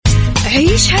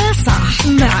عيشها صح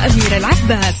مع أميرة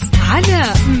العباس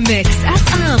على ميكس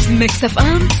أف أم. ميكس أف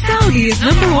أم سعوديز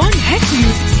نمبر 1 هيت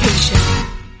ميوزك ستيشن.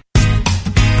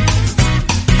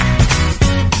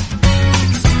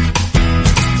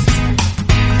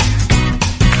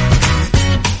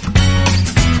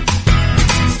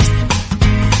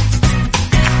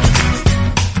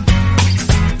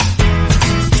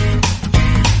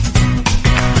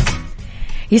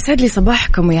 يسعد لي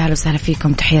صباحكم ويا اهلا وسهلا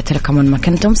فيكم. تحياتي لكم وين ما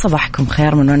كنتم، صباحكم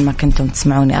خير من وين ما كنتم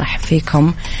تسمعوني. ارحب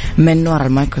فيكم من وراء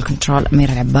المايكل كنترول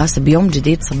أميرة العباس بيوم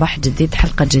جديد، صباح جديد،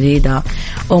 حلقة جديدة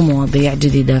ومواضيع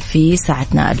جديدة في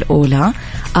ساعتنا الأولى.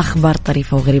 أخبار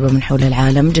طريفة وغريبة من حول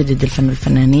العالم، جديد الفن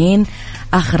والفنانين،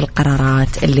 آخر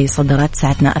القرارات اللي صدرت.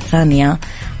 ساعتنا الثانية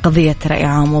قضية رأي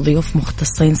عام وضيوف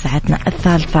مختصين. ساعتنا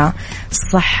الثالثة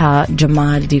صحة،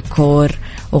 جمال، ديكور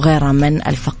وغيرها من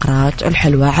الفقرات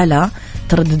الحلوة. على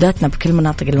تردداتنا بكل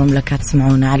مناطق المملكة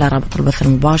تسمعونا على رابط البث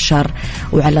المباشر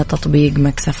وعلى تطبيق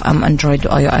ميكس أف أم أندرويد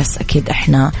وآي أو إس. أكيد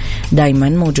إحنا دايما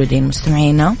موجودين.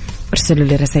 مستمعينا ارسلوا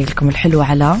لي رسائلكم الحلوة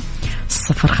على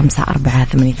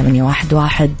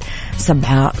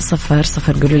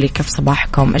 0548811700. قولوا لي كيف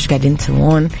صباحكم، إيش قاعدين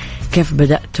تسوون، كيف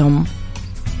بدأتم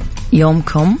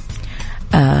يومكم،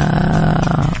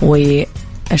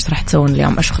 وإيش راح تسوون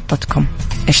اليوم، إيش خطتكم،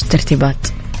 إيش الترتيبات.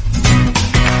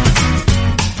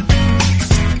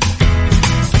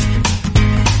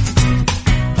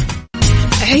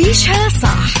 عيشها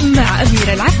صح مع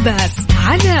أميرة العباس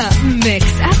على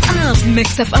ميكس أف أم.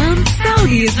 ميكس أف أم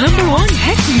سعوديز نمبر 1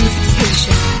 هيت ميوزك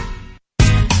ستيشن.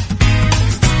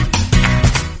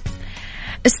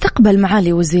 استقبل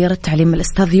معالي وزير التعليم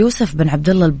الأستاذ يوسف بن عبد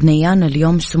الله البنيان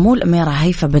اليوم سمو الأميرة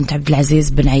هيفا بنت عبد العزيز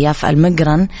بن عياف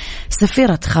المقرن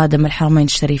سفيرة خادم الحرمين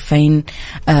الشريفين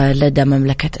لدى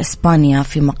مملكة إسبانيا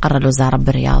في مقر الوزارة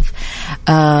بالرياض.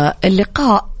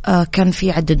 اللقاء كان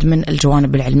في عدد من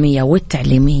الجوانب العلمية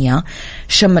والتعليمية،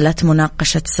 شملت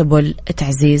مناقشة سبل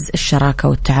تعزيز الشراكة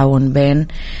والتعاون بين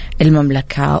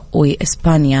المملكة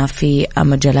وإسبانيا في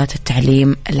مجالات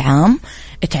التعليم العام،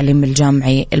 التعليم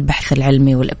الجامعي، البحث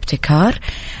العلمي والابتكار،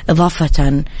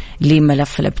 إضافة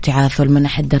لملف الابتعاث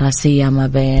والمنح الدراسية ما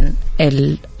بين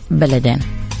البلدين.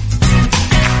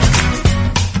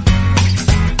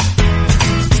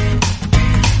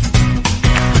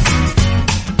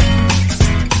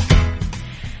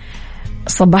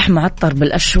 صباح معطر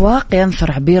بالأشواق،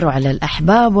 ينثر عبيره على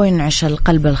الأحباب وينعش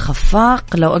القلب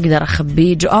الخفاق. لو أقدر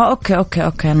أخبيه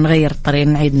أوكي نغير الطريق،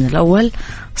 نعيد من الأول.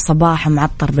 صباح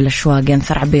معطر بالأشواق،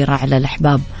 ينثر عبيره على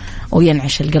الأحباب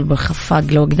وينعش القلب الخفاق.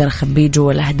 لو أقدر أخبيه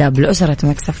جوا الأهداب. لأسرة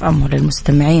ميكس أف أم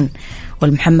وللمستمعين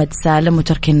والمحمد سالم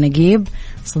وتركي النقيب،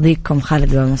 صديقكم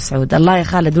خالد بن مسعود. الله يا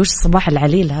خالد، وش الصباح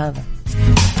العليل هذا؟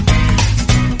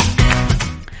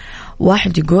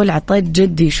 واحد يقول عطيت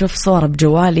جدي يشوف صورة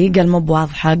بجوالي، قال مو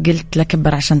بواضحة، قلت له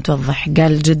كبر عشان توضح،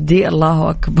 قال جدي الله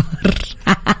أكبر.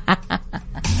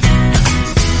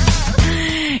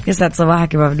 يسعد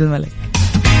صباحك يا عبد الملك.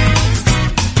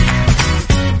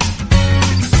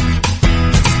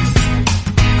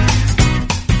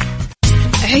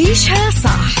 عيشها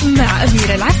صح مع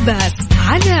أميرة العباس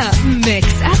على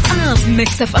ميكس أف أم.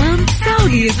 ميكس أف أم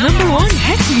سعوديز نمبر 1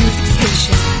 هيت ميوزك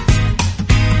ستيشن.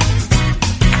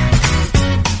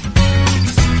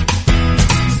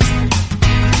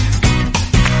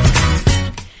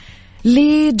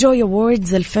 لجوي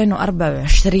أووردز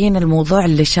 2024 الموضوع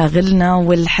اللي شاغلنا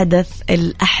والحدث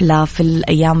الأحلى في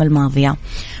الأيام الماضية.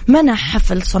 منح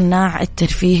حفل صناع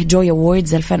الترفيه جوي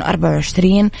أووردز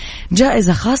 2024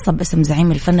 جائزة خاصة باسم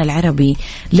زعيم الفن العربي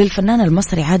للفنان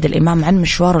المصري عادل إمام عن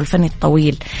مشواره الفني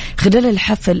الطويل. خلال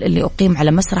الحفل اللي أقيم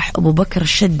على مسرح أبو بكر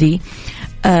الشدي،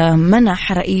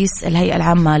 منح رئيس الهيئة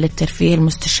العامة للترفيه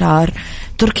المستشار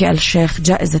تركي الشيخ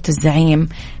جائزة الزعيم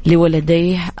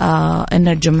لولديه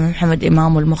النجم محمد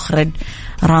إمام والمخرج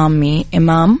رامي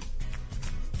إمام.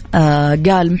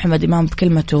 قال محمد إمام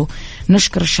بكلمته: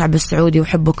 نشكر الشعب السعودي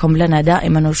وحبكم لنا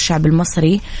دائما والشعب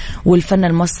المصري والفن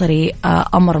المصري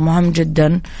أمر مهم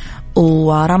جدا.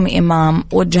 ورامي إمام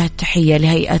وجه التحية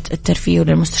لهيئة الترفيه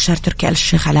وللمستشار تركي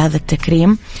الشيخ على هذا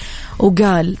التكريم،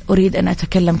 وقال: أريد أن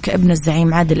أتكلم كابن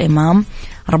الزعيم عادل إمام،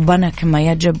 ربنا كما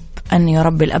يجب أن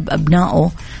يربي الأب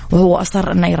أبنائه، وهو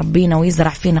أصر أن يربينا ويزرع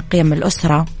فينا قيم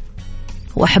الأسرة.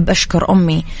 وأحب أشكر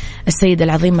أمي السيدة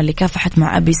العظيمة اللي كافحت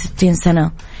مع أبي 60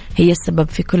 سنة، هي السبب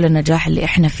في كل النجاح اللي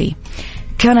إحنا فيه.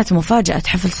 كانت مفاجأة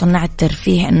حفل صناع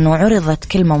الترفيه أنه عرضت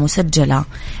كلمة مسجلة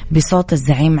بصوت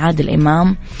الزعيم عادل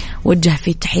إمام، وجه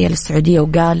فيه التحية للسعودية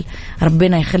وقال: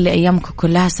 ربنا يخلي أيامكم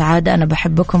كلها سعادة، أنا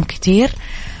بحبكم كتير.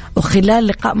 وخلال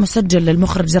لقاء مسجل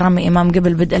للمخرج رامي إمام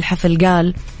قبل بدء الحفل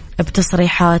قال: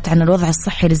 بتصريحات عن الوضع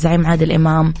الصحي للزعيم عادل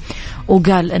إمام،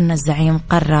 وقال أن الزعيم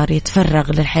قرر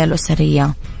يتفرغ للحياة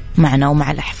الأسرية معنا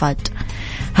ومع الأحفاد.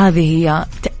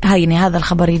 يعني هذا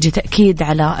الخبر يجي تأكيد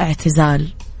على اعتزال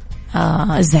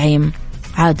الزعيم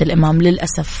عادل إمام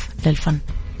للأسف للفن.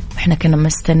 احنا كنا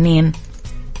مستنين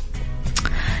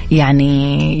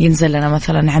يعني ينزل لنا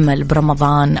مثلا عمل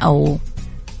برمضان أو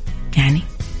يعني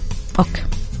أوكي.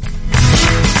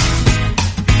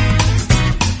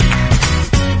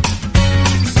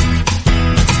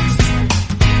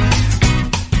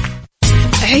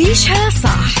 عيشها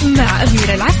صح مع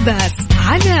أميرة العباس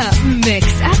على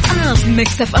ميكس أف أم.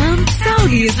 ميكس أف أم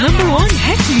سعوديز نمبر 1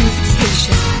 هيت ميوزك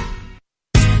ستيشن.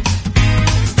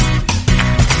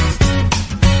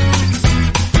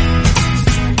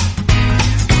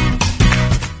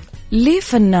 ليه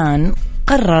فنان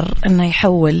قرر أنه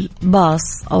يحول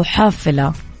باص أو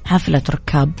حافلة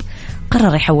ركاب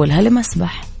قرر يحولها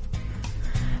لمسبح؟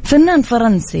 فنان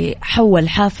فرنسي حول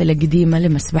حافلة قديمة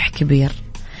لمسبح كبير.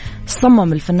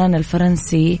 صمم الفنان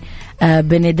الفرنسي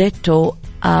بينيديتو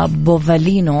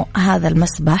بوفالينو هذا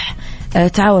المسبح،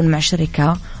 تعاون مع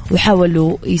شركة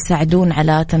وحاولوا يساعدون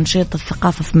على تنشيط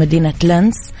الثقافة في مدينة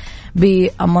لانس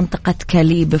بمنطقة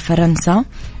كالي بفرنسا،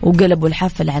 وقلبوا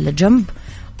الحافلة على جنب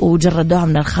وجردوها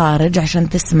من الخارج عشان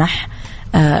تسمح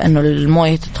انه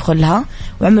المويه تدخلها،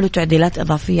 وعملوا تعديلات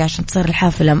اضافيه عشان تصير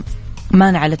الحافله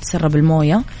مانعه لتسرب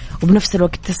المويه وبنفس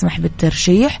الوقت تسمح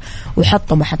بالترشيح،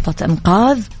 وحطوا محطة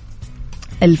انقاذ.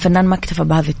 الفنان ما اكتفى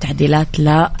بهذه التعديلات،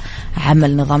 لا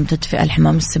عمل نظام تدفئة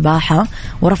لحمام السباحة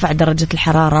ورفع درجة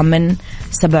الحرارة من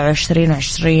 27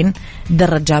 و20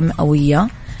 درجة مئوية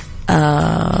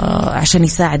عشان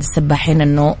يساعد السباحين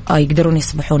أنه يقدرون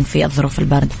يسبحون في الظروف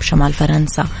الباردة بشمال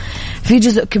فرنسا. في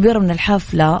جزء كبير من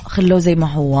الحافلة خلوه زي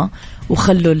ما هو،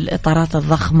 وخلوا الإطارات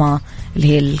الضخمة اللي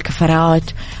هي الكفرات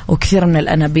وكثير من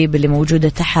الأنابيب اللي موجودة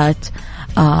تحت.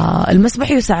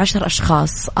 المسبح يوسع 10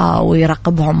 أشخاص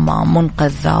ويراقبهم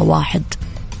منقذ واحد.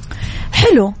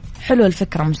 حلو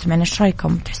الفكرة. مستمعين ايش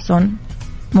رايكم؟ تحسون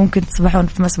ممكن تسبحون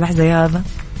في مسبح زي هذا؟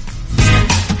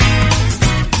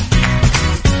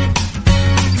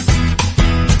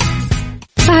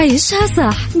 عيشها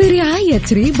صح برعاية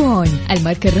ريبون،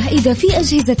 الماركة الرائدة في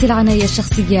أجهزة العناية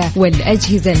الشخصية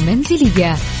والأجهزة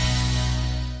المنزلية.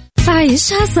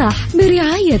 عيشها صح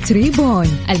برعاية ريبون،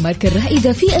 الماركة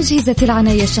الرائدة في أجهزة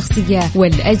العناية الشخصية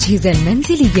والأجهزة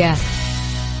المنزلية.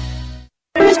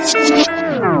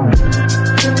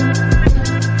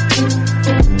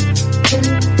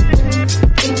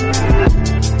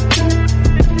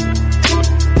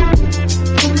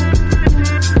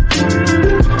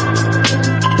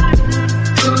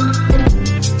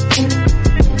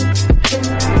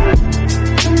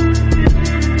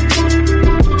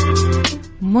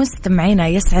 مستمعينا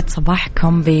يسعد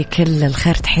صباحكم بكل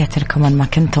الخير، تحياتي لكم وين ما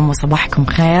كنتم وصباحكم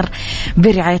خير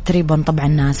برعاية ريبون.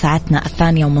 طبعا ساعتنا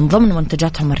الثانية ومن ضمن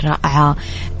منتجاتهم الرائعة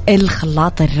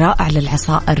الخلاط الرائع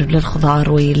للعصائر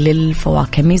وللخضار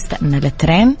وللفواكه، ميزته انه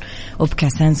لترين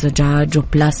وبكاسين زجاج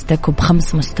وبلاستيك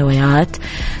وب5 مستويات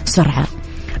سرعة.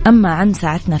 أما عن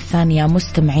ساعتنا الثانية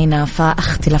مستمعينا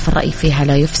فاختلاف الرأي فيها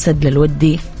لا يفسد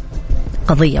للودي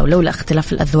قضية، ولولا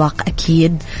اختلاف الأذواق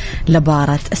أكيد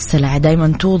لبارة السلع. دايما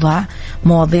توضع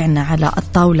مواضيعنا على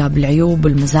الطاولة بالعيوب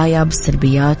والمزايا،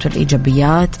 بالسلبيات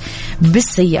والإيجابيات،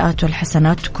 بالسيئات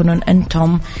والحسنات، تكونون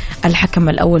أنتم الحكم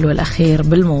الأول والأخير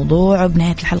بالموضوع.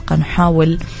 وبنهاية الحلقة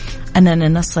نحاول أننا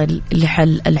نصل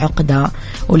لحل العقدة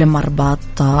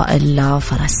ولمرباط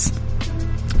الفرس.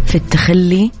 في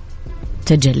التخلي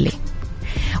تجلي.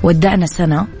 ودعنا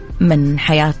سنة من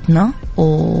حياتنا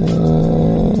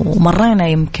ومرينا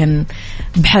يمكن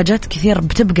بحاجات كثير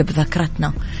بتبقى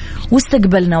بذاكرتنا،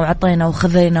 واستقبلنا وعطينا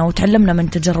وخذينا وتعلمنا من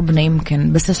تجربنا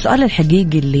يمكن. بس السؤال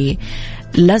الحقيقي اللي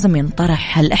لازم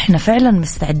ينطرح، هل احنا فعلا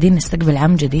مستعدين نستقبل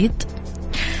عام جديد؟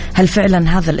 هل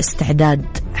فعلا هذا الاستعداد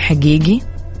حقيقي؟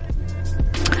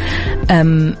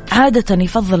 عادة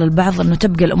يفضل البعض أنه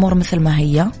تبقى الأمور مثل ما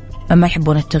هي، ما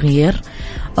يحبون التغيير،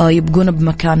 يبقون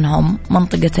بمكانهم،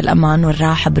 منطقة الأمان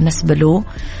والراحة بالنسبة له،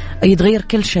 يتغير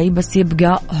كل شيء بس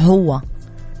يبقى هو.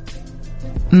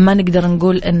 ما نقدر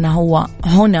نقول إنه هو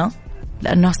هنا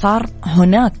لأنه صار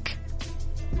هناك.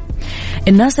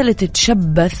 الناس اللي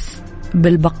تتشبث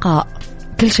بالبقاء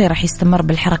كل شيء راح يستمر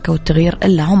بالحركة والتغيير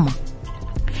إلا هم.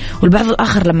 والبعض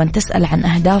الآخر لما تسأل عن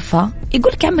أهدافه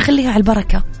يقولك يا عمي خليها على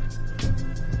البركة،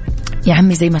 يا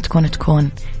عمي زي ما تكون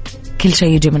كل شيء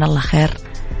يجي من الله خير.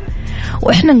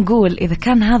 وإحنا نقول إذا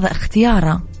كان هذا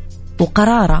اختياره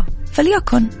وقراره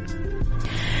فليكن،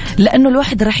 لأنه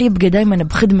الواحد راح يبقى دايما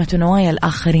بخدمة نوايا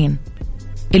الآخرين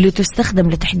اللي تستخدم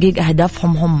لتحقيق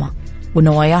أهدافهم هم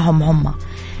ونواياهم هم.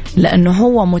 لأنه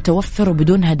هو متوفر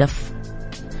وبدون هدف.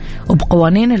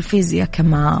 وبقوانين الفيزياء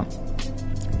كما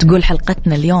تقول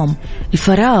حلقتنا اليوم،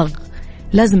 الفراغ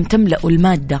لازم تملأ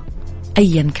المادة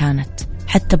أيا كانت،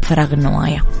 حتى بفراغ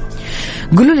النوايا.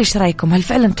 قولوا لي إيش رأيكم؟ هل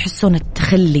فعلا تحسون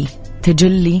التخلي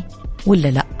تجلي ولا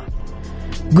لا؟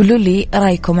 قولوا لي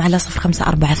رأيكم على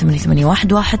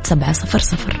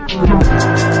 0548811700.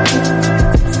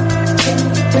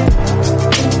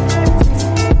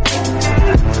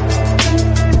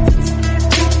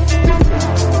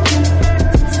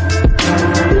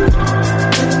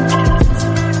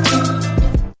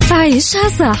 عيشها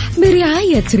صح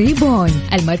برعاية ريبون،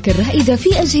 الماركة الرائدة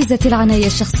في أجهزة العناية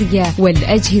الشخصية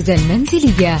والأجهزة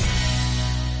المنزلية.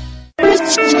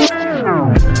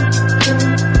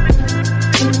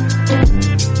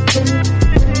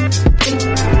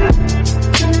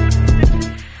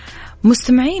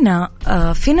 مستمعينا،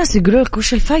 في ناس يقولوا لك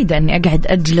وش الفايدة أني أقعد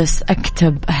أجلس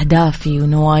أكتب أهدافي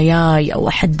ونواياي أو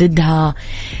أحددها؟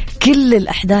 كل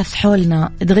الأحداث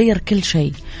حولنا تغير كل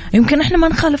شيء. يمكن إحنا ما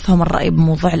نخالفهم الرأي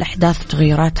بموضوع الأحداث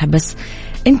وتغيراتها، بس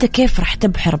أنت كيف رح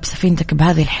تبحر بسفينتك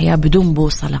بهذه الحياة بدون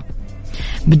بوصلة،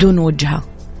 بدون وجهة،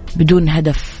 بدون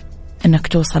هدف أنك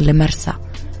توصل لمرسى،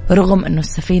 رغم أنه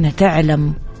السفينة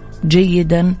تعلم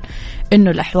جيدا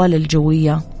أنه الأحوال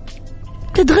الجوية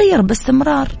تتغير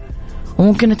باستمرار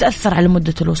وممكن تأثر على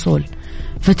مدة الوصول،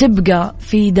 فتبقى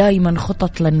في دايما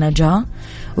خطط للنجاة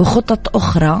وخطط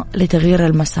أخرى لتغيير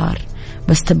المسار،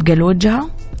 بس تبقى الوجهة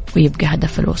ويبقى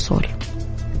هدف الوصول.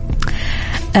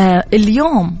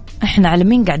 اليوم احنا على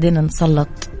مين قاعدين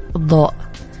نسلط الضوء؟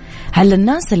 على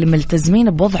الناس اللي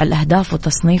ملتزمين بوضع الأهداف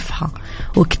وتصنيفها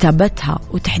وكتابتها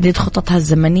وتحديد خططها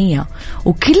الزمنية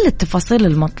وكل التفاصيل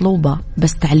المطلوبة،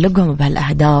 بس تعلقهم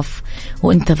بهالأهداف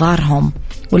وانتظارهم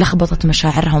ولخبطة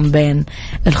مشاعرهم بين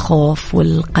الخوف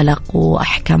والقلق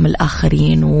وأحكام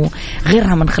الآخرين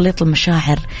وغيرها من خليط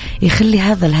المشاعر، يخلي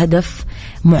هذا الهدف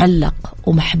معلق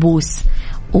ومحبوس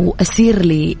وأسير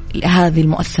لهذه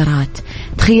المؤثرات.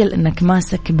 تخيل أنك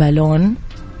ماسك بالون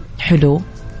حلو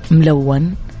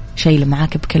ملون شايل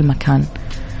معاك بكل مكان،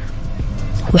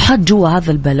 وحط جوا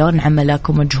هذا البالون عملك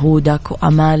ومجهودك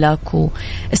وأمالك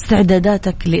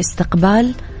واستعداداتك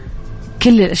لاستقبال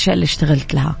كل الأشياء اللي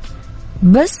اشتغلت لها،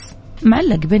 بس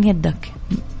معلق بين يدك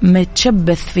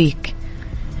متشبث فيك.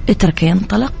 اتركه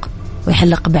ينطلق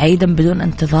ويحلق بعيدا بدون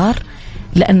انتظار،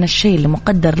 لأن الشيء اللي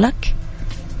مقدر لك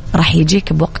راح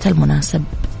يجيك بوقته المناسب،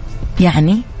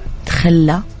 يعني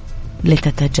تخلى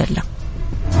لتتجلى.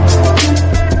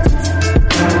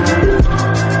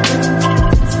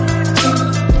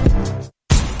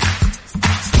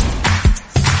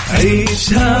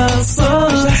 عيشها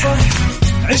صح،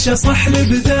 عيشها صح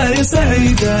لبداية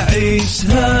سعيدة.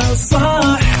 عيشها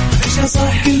صح، عيشها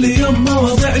صح، كل يوم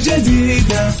مواضيع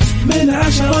جديدة، من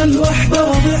 10 ل1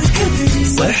 وضع كثير،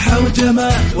 صحة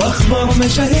وجمال وأخبار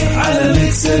مشاهير، على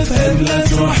ميكس اف ام لا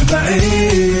تروح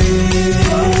بعيد.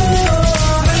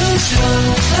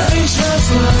 عيشها عيشها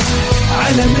صح،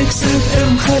 على ميكس اف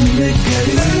ام خليك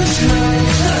قريب.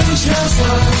 عيشها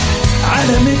صح،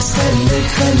 على ميكس خليك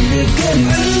قريب.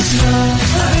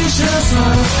 عيشها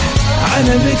صح،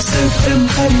 على ميكس اف ام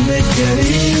خليك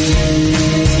قريب.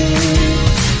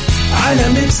 على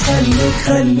ميكس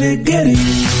خليك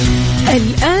قريب.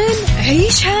 الآن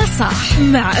عيشها صح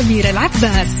مع أميرة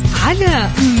العباس على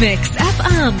ميكس اف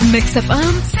ام. ميكس اف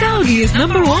ام سعوديز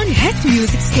نمبر 1 هيت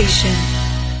ميوزك ستيشن.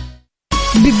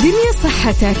 بالدنيا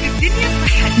صحتك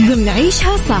ضمن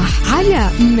عيشها صح على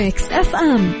ميكس اف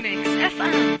ام.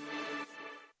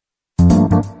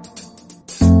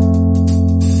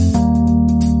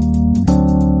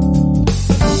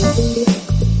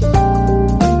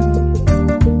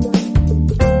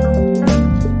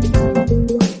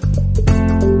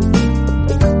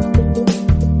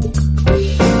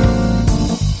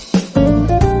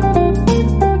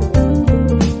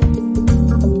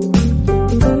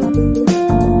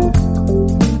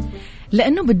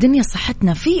 لأنه بالدنيا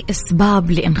صحتنا في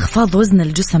أسباب لانخفاض وزن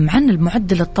الجسم عن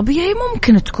المعدل الطبيعي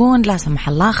ممكن تكون لا سمح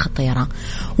الله خطيرة.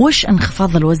 وش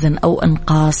انخفاض الوزن أو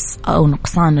إنقاص أو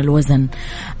نقصان الوزن؟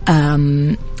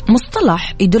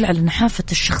 مصطلح يدل على نحافة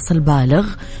الشخص البالغ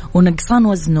ونقصان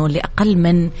وزنه لأقل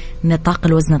من نطاق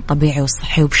الوزن الطبيعي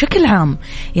والصحي. وبشكل عام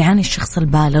يعني الشخص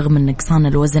البالغ من نقصان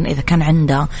الوزن إذا كان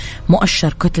عنده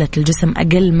مؤشر كتلة الجسم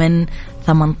أقل من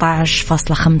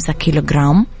 18.5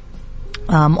 كيلوغرام،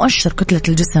 مؤشر كتلة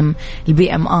الجسم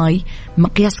الBMI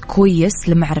مقياس كويس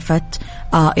لمعرفة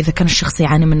إذا كان الشخص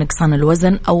يعاني من نقصان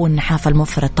الوزن أو النحافة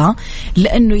المفرطة،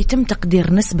 لأنه يتم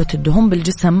تقدير نسبة الدهون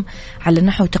بالجسم على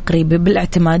نحو تقريبي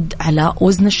بالاعتماد على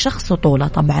وزن الشخص وطوله.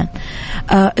 طبعا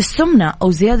السمنة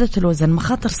أو زيادة الوزن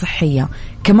مخاطر صحية،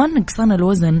 كمان نقصان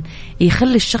الوزن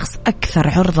يخلي الشخص أكثر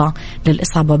عرضة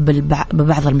للإصابة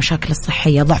ببعض المشاكل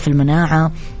الصحية، ضعف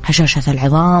المناعة، هشاشة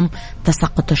العظام،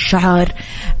 تساقط الشعر.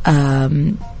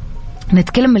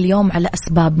 نتكلم اليوم على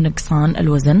أسباب نقصان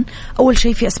الوزن. أول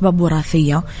شيء في أسباب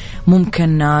وراثية،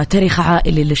 ممكن تاريخ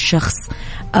عائلي للشخص،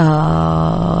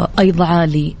 أيضا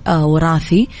عالي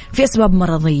وراثي. في أسباب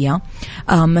مرضية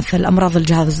مثل أمراض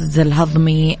الجهاز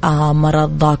الهضمي،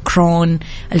 مرض كرون،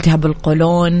 التهاب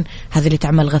القولون، هذه اللي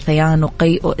تعمل غثيان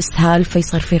وقيء وإسهال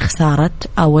فيصير فيه خسارة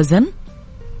وزن.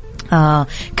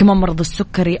 كمان مرض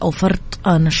السكري أو فرط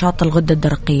نشاط الغدة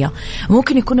الدرقية.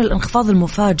 ممكن يكون الانخفاض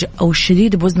المفاجئ أو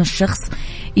الشديد بوزن الشخص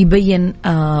يبين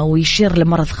ويشير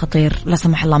لمرض خطير لا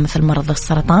سمح الله مثل مرض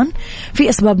السرطان. في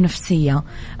أسباب نفسية،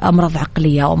 أمراض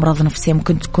عقلية أو أمراض نفسية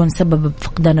ممكن تكون سبب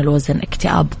بفقدان الوزن،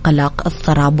 اكتئاب، قلق،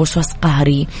 اضطراب، وسواس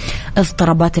قهري،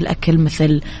 اضطرابات الأكل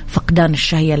مثل فقدان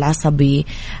الشهية العصبي،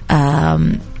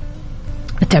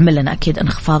 تعمل لنا أكيد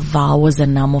انخفاض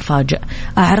وزن مفاجئ.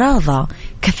 أعراض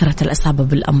كثرة الإصابة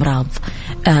بالأمراض،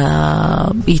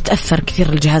 يتأثر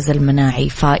كثير الجهاز المناعي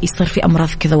فيصير في أمراض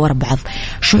كذا ورا بعض.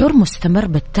 شعور مستمر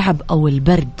بالتعب أو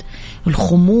البرد،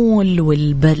 الخمول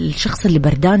والشخص اللي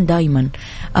بردان دايما.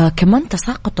 كمان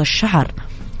تساقط الشعر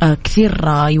كثير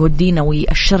يودينا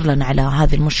ويأشر لنا على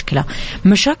هذه المشكلة.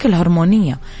 مشاكل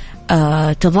هرمونية،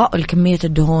 تضاؤل كمية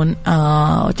الدهون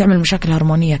وتعمل مشاكل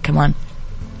هرمونية كمان.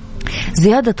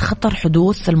 زيادة خطر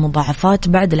حدوث المضاعفات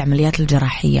بعد العمليات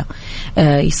الجراحية،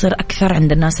 يصير أكثر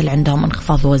عند الناس اللي عندهم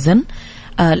انخفاض وزن.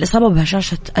 الإصابة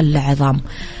بهشاشة العظام.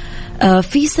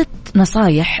 في 6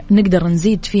 نصايح نقدر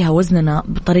نزيد فيها وزننا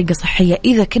بطريقة صحية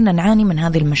إذا كنا نعاني من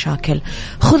هذه المشاكل.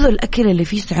 خذوا الأكل اللي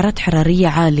فيه سعرات حرارية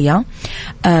عالية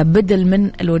بدل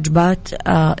من الوجبات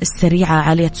السريعة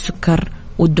عالية السكر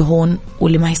والدهون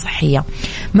واللي ما هي صحية.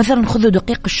 مثلا خذوا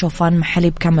دقيق الشوفان مع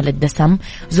حليب كامل الدسم،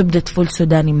 زبدة فول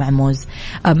سوداني مع موز.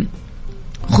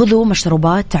 خذوا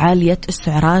مشروبات عالية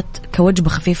السعرات كوجبة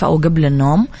خفيفة أو قبل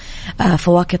النوم،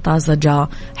 فواكه طازجة،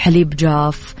 حليب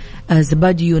جاف،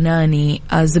 زبادي يوناني،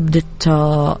 زبدة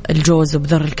الجوز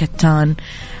وبذر الكتان.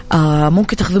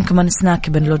 ممكن تاخذون كمان سناك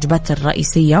بين الوجبات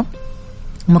الرئيسية،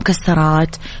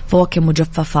 مكسرات، فواكه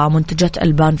مجففة، منتجات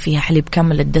ألبان فيها حليب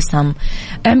كامل الدسم.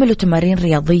 اعملوا تمارين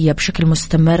رياضية بشكل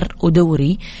مستمر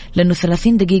ودوري، لأنه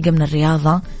 30 دقيقة من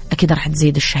الرياضة أكيد راح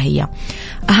تزيد الشهية.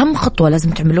 أهم خطوة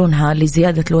لازم تعملونها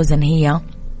لزيادة الوزن هي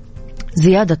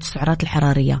زيادة السعرات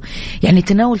الحرارية، يعني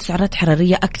تناول سعرات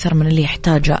حرارية أكثر من اللي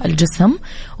يحتاجها الجسم.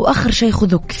 وآخر شيء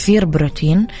خذوا كثير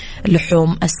بروتين،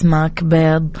 لحوم، أسماك،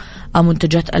 بيض،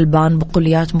 منتجات ألبان،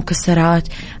 بقوليات، مكسرات.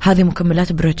 هذه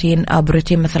مكملات بروتين،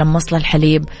 بروتين مثلا مصل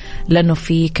الحليب لأنه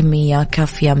فيه كمية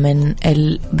كافية من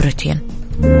البروتين.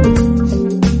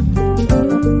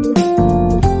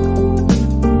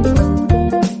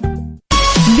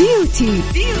 بيوتي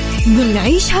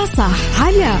نعيشها صح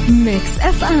على ميكس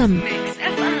اف ام.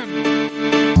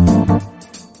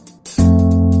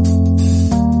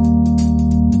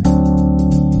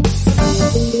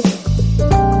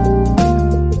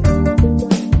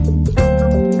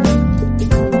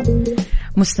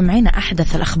 مستمعينا،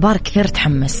 أحدث الأخبار كثير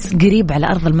تحمس. قريب على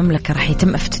أرض المملكة راح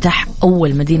يتم افتتاح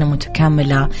أول مدينة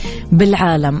متكاملة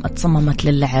بالعالم تصممت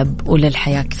للعب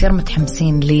وللحياة. كثير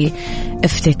متحمسين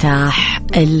لافتتاح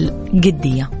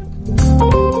القدية.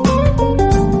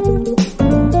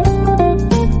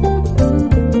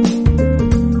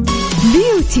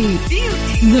 بيوتي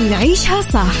نعيشها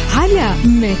صح على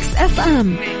ميكس اف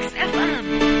ام.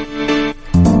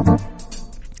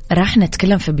 راح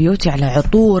نتكلم في بيوتي على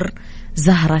عطور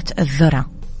زهرة الذرة،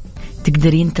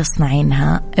 تقدرين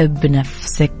تصنعينها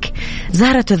بنفسك.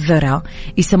 زهرة الذرة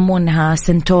يسمونها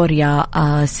سنتوريا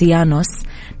سيانوس،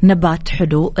 نبات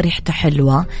حلو ريحته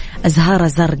حلوة، أزهار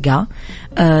زرقاء.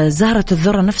 زهرة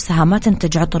الذرة نفسها ما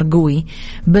تنتج عطر قوي،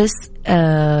 بس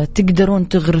تقدرون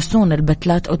تغرسون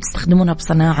البتلات أو تستخدمونها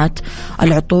بصناعة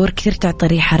العطور. كثير تعطي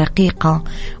ريحة رقيقة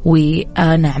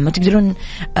وناعمة. تقدرون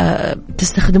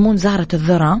تستخدمون زهرة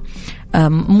الذرة.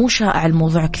 مو شائع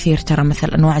الموضوع كثير ترى، مثل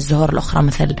أنواع الزهور الأخرى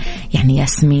مثل يعني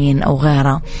ياسمين أو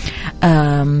غيرها.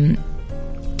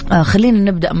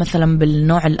 خلينا نبدأ مثلا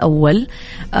بالنوع الأول.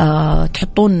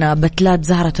 تحطون بتلات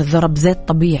زهرة الذرة بزيت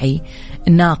طبيعي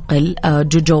ناقل،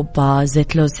 جوجوبا،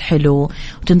 زيت لوز حلو،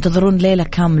 وتنتظرون ليلة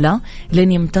كاملة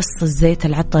لين يمتص الزيت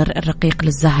العطر الرقيق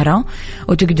للزهرة،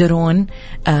 وتقدرون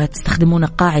تستخدمون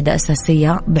قاعدة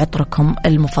أساسية بعطركم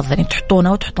المفضل،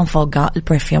 تحطونه وتحطون فوقه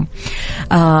البرفيوم.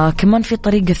 كمان في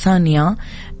طريقة ثانية،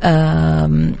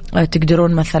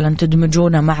 تقدرون مثلا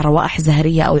تدمجونها مع روائح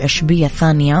زهرية أو عشبية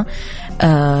ثانية،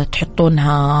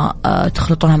 تحطونها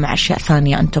تخلطونها مع أشياء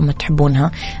ثانية أنتم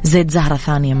تحبونها، زيت زهرة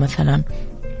ثانية مثلا.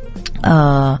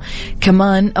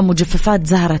 كمان مجففات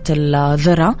زهرة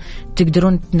الذرة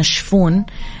تقدرون تنشفون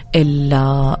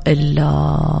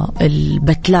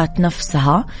البتلات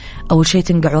نفسها. أول شيء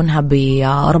تنقعونها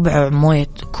بربع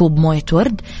كوب موية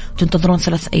ورد، وتنتظرون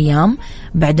 3 أيام،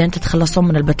 بعدين تتخلصون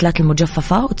من البتلات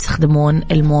المجففة وتستخدمون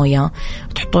الموية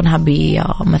وتحطونها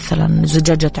بمثلا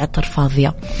زجاجة عطر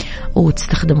فاضية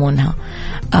وتستخدمونها.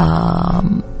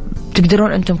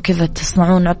 تقدرون أنتم كذا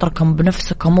تصنعون عطركم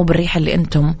بنفسكم وبالريحة اللي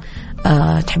أنتم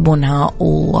تحبونها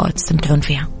وتستمتعون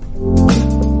فيها.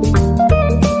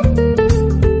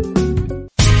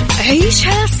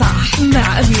 عيشها صح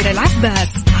مع أميرة العباس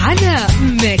على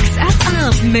ميكس أف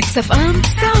أم. ميكس أف أم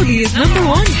سعوديز نمبر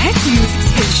 1 هيت ميوزك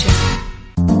ستيشن.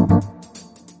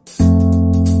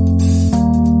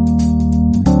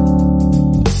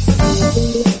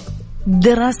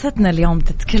 دراستنا اليوم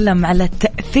تتكلم على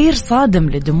تأثير صادم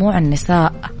لدموع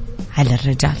النساء على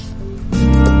الرجال.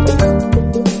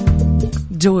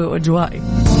 جوي وأجوائي.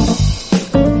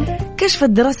 كشفت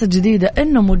دراسة جديدة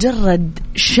أنه مجرد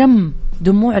شم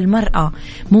دموع المرأة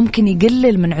ممكن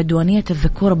يقلل من عدوانية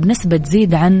الذكورة بنسبة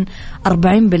تزيد عن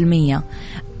 40%.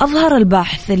 أظهر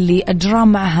الباحث اللي أجراه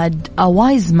معهد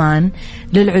وايزمان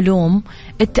للعلوم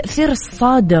التأثير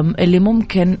الصادم اللي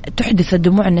ممكن تحدث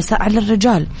دموع النساء على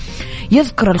الرجال.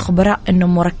 يذكر الخبراء أنه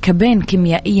مركبين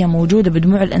كيميائية موجودة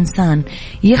بدموع الإنسان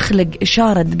يخلق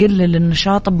إشارة تقلل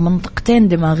النشاط بمنطقتين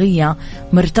دماغية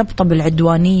مرتبطة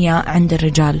بالعدوانية عند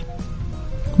الرجال.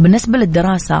 بالنسبة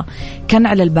للدراسة كان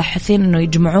على الباحثين أنه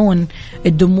يجمعون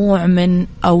الدموع من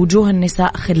أوجه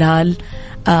النساء خلال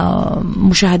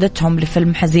مشاهدتهم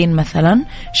لفيلم حزين مثلا.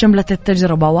 شملت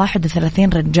التجربة 31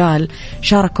 رجال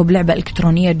شاركوا بلعبة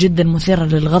إلكترونية جدا مثيرة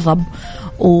للغضب،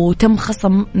 وتم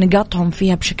خصم نقاطهم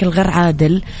فيها بشكل غير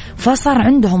عادل، فصار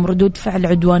عندهم ردود فعل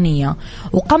عدوانية.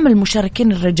 وقام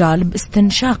المشاركين الرجال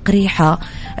باستنشاق ريحة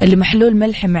لمحلول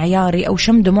ملح معياري أو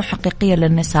شم دموع حقيقية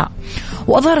للنساء.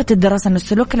 وأظهرت الدراسة أن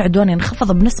السلوك العدواني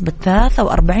انخفض بنسبة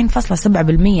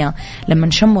 43.7% لما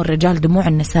شموا الرجال دموع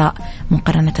النساء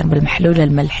مقارنة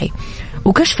بالمحلول الملحي.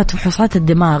 وكشفت فحوصات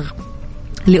الدماغ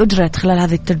اللي أجرت خلال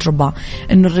هذه التجربة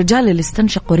أن الرجال اللي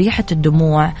استنشقوا ريحة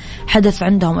الدموع حدث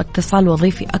عندهم اتصال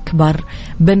وظيفي أكبر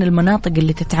بين المناطق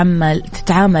اللي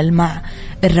تتعامل مع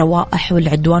الروائح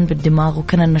والعدوان بالدماغ،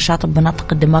 وكان النشاط بمناطق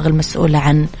الدماغ المسؤولة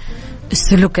عن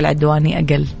السلوك العدواني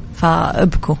أقل.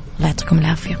 فابكوا، الله يعطيكم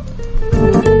العافية.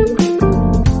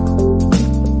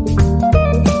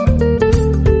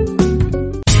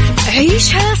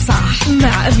 عيشها صح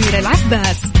مع أميرة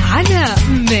العباس على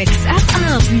ميكس أف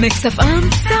أم. ميكس أف أم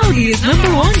سعوديز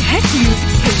نمبر 1 هيت ميوزك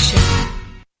ستيشن.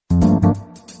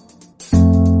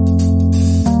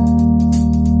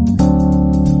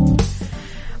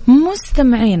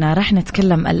 مستمعينا راح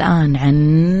نتكلم الآن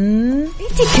عن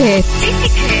اتيكيت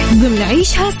ضمن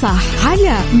عيشها صح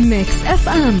على ميكس أف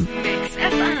أم.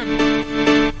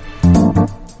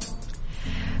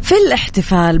 في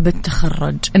الاحتفال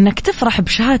بالتخرج انك تفرح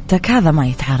بشهادتك هذا ما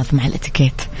يتعارض مع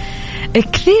الاتيكيت.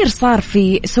 كثير صار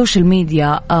في سوشيال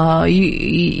ميديا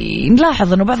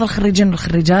نلاحظ انه بعض الخريجين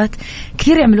والخريجات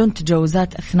كثير يعملون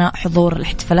تجاوزات اثناء حضور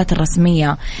الاحتفالات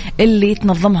الرسمية اللي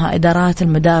تنظمها ادارات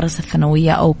المدارس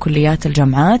الثانوية او كليات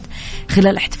الجامعات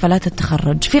خلال احتفالات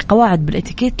التخرج. في قواعد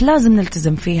بالاتيكيت لازم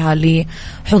نلتزم فيها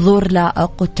لحضور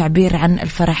لائق والتعبير عن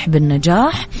الفرح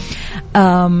بالنجاح.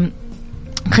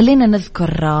 خلينا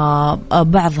نذكر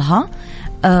بعضها.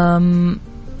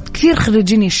 كثير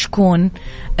خريجين يشكون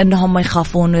أنهم ما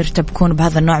يخافون ويرتبكون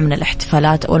بهذا النوع من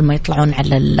الاحتفالات أول ما يطلعون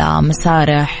على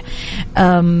المسارح.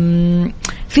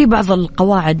 في بعض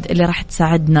القواعد اللي راح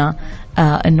تساعدنا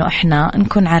أنه إحنا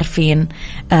نكون عارفين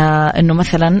أنه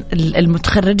مثلا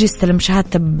المتخرج يستلم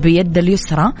شهادته بيد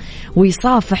اليسرى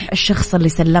ويصافح الشخص اللي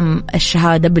سلم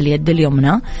الشهادة باليد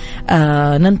اليمنى.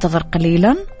 ننتظر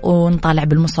قليلا ونطالع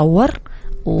بالمصور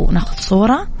وناخذ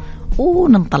صورة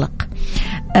وننطلق.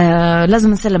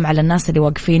 لازم نسلم على الناس اللي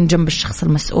واقفين جنب الشخص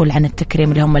المسؤول عن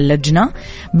التكريم اللي هم اللجنة،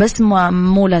 بس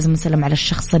مو لازم نسلم على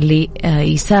الشخص اللي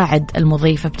يساعد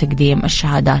المضيفة بتقديم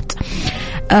الشهادات.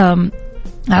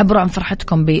 عبروا عن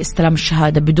فرحتكم باستلام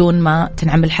الشهادة بدون ما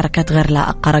تنعمل حركات غير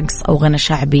لائقة، رقص أو غنى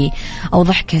شعبي أو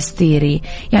ضحك هستيري.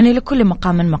 يعني لكل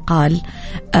مقام مقال.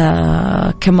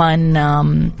 كمان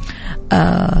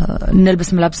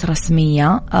نلبس ملابس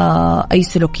رسمية. أي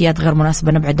سلوكيات غير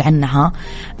مناسبة نبعد عنها.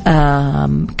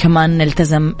 كمان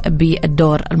نلتزم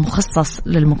بالدور المخصص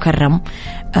للمكرم.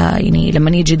 يعني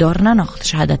لما يجي دورنا ناخذ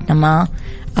شهادتنا، ما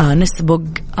نسبق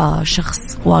شخص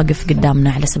واقف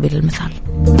قدامنا على سبيل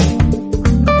المثال.